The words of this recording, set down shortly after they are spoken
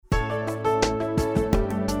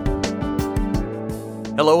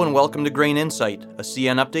Hello and welcome to Grain Insight, a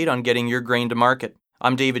CN update on getting your grain to market.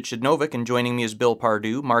 I'm David Chudnovic, and joining me is Bill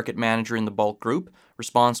Pardue, market manager in the bulk group,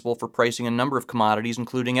 responsible for pricing a number of commodities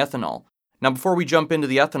including ethanol. Now before we jump into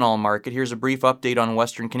the ethanol market, here's a brief update on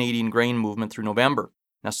Western Canadian grain movement through November.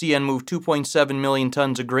 Now CN moved 2.7 million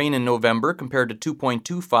tons of grain in November compared to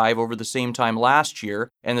 2.25 over the same time last year,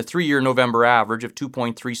 and the 3-year November average of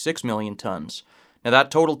 2.36 million tons. Now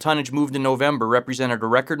that total tonnage moved in November represented a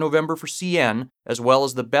record November for CN, as well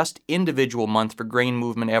as the best individual month for grain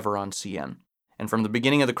movement ever on CN. And from the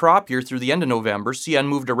beginning of the crop year through the end of November, CN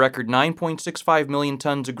moved a record 9.65 million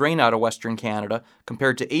tons of grain out of Western Canada,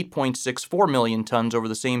 compared to 8.64 million tons over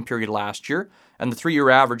the same period last year, and the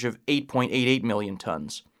 3-year average of 8.88 million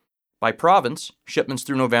tons. By province, shipments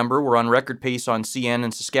through November were on record pace on CN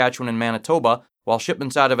in Saskatchewan and Manitoba, while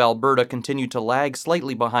shipments out of Alberta continued to lag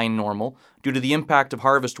slightly behind normal due to the impact of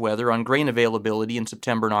harvest weather on grain availability in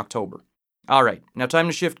September and October. All right, now time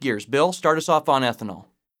to shift gears. Bill, start us off on ethanol.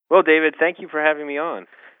 Well, David, thank you for having me on.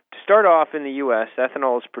 To start off, in the U.S.,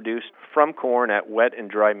 ethanol is produced from corn at wet and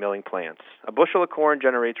dry milling plants. A bushel of corn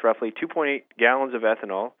generates roughly 2.8 gallons of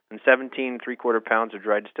ethanol and 17 3/4 pounds of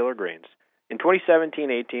dried distiller grains. In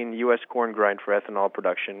 2017-18, U.S. corn grind for ethanol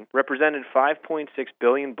production represented 5.6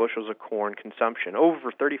 billion bushels of corn consumption,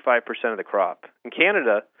 over 35% of the crop. In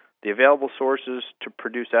Canada, the available sources to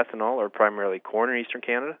produce ethanol are primarily corn in eastern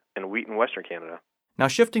Canada and wheat in western Canada. Now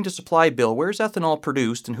shifting to supply, Bill, where's ethanol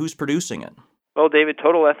produced and who's producing it? Well, David,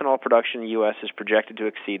 total ethanol production in the U.S. is projected to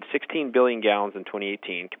exceed 16 billion gallons in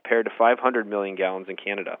 2018 compared to 500 million gallons in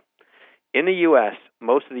Canada. In the U.S.,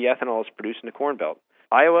 most of the ethanol is produced in the Corn Belt.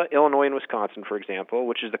 Iowa, Illinois, and Wisconsin, for example,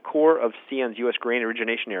 which is the core of CN's U.S. grain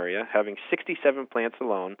origination area, having 67 plants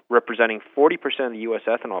alone, representing 40% of the U.S.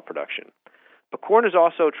 ethanol production. But corn is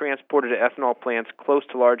also transported to ethanol plants close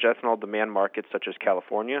to large ethanol demand markets such as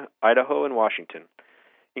California, Idaho, and Washington.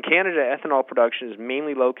 In Canada, ethanol production is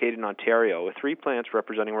mainly located in Ontario, with 3 plants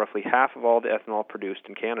representing roughly half of all the ethanol produced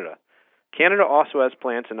in Canada. Canada also has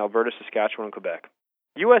plants in Alberta, Saskatchewan, and Quebec.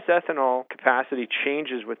 U.S. ethanol capacity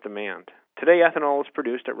changes with demand. Today, ethanol is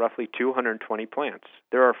produced at roughly 220 plants.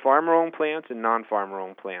 There are farmer-owned plants and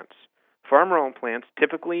non-farmer-owned plants. Farmer-owned plants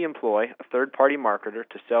typically employ a third-party marketer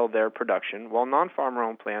to sell their production, while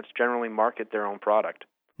non-farmer-owned plants generally market their own product.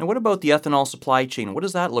 Now what about the ethanol supply chain? What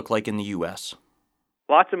does that look like in the U.S.?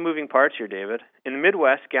 Lots of moving parts here, David. In the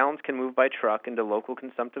Midwest, gallons can move by truck into local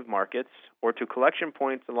consumptive markets or to collection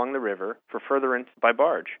points along the river for furtherance by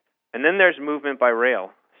barge. And then there's movement by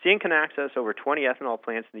rail. CN can access over 20 ethanol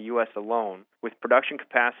plants in the U.S. alone, with production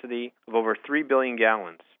capacity of over 3 billion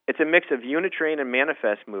gallons. It's a mix of unit train and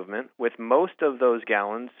manifest movement, with most of those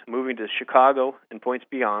gallons moving to Chicago and points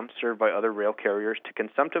beyond, served by other rail carriers, to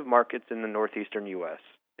consumptive markets in the northeastern U.S.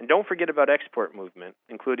 And don't forget about export movement,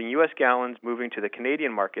 including U.S. gallons moving to the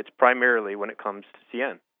Canadian markets primarily when it comes to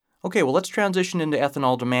CN. Okay, well let's transition into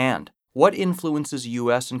ethanol demand. What influences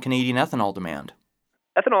U.S. and Canadian ethanol demand?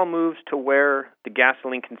 Ethanol moves to where the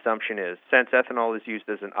gasoline consumption is, since ethanol is used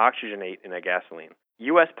as an oxygenate in a gasoline.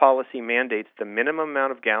 U.S. policy mandates the minimum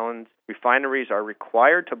amount of gallons refineries are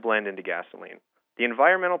required to blend into gasoline. The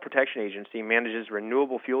Environmental Protection Agency manages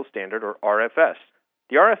Renewable Fuel Standard, or RFS.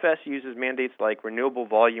 The RFS uses mandates like Renewable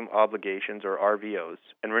Volume Obligations, or RVOs,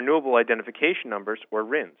 and Renewable Identification Numbers, or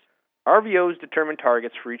RINs. RVOs determine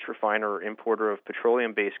targets for each refiner or importer of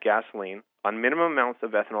petroleum-based gasoline on minimum amounts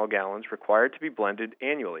of ethanol gallons required to be blended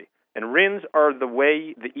annually, and RINs are the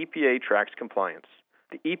way the EPA tracks compliance.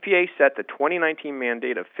 The EPA set the 2019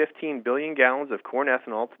 mandate of 15 billion gallons of corn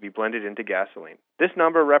ethanol to be blended into gasoline. This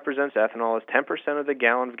number represents ethanol as 10% of the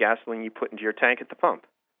gallon of gasoline you put into your tank at the pump.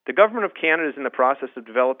 The Government of Canada is in the process of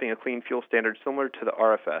developing a clean fuel standard similar to the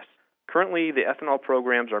RFS. Currently, the ethanol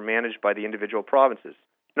programs are managed by the individual provinces.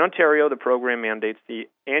 In Ontario, the program mandates the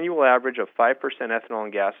annual average of 5% ethanol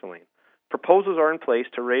in gasoline. Proposals are in place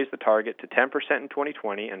to raise the target to 10% in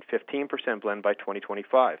 2020 and 15% blend by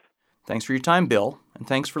 2025. Thanks for your time, Bill, and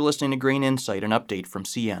thanks for listening to Grain Insight, an update from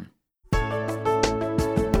CN.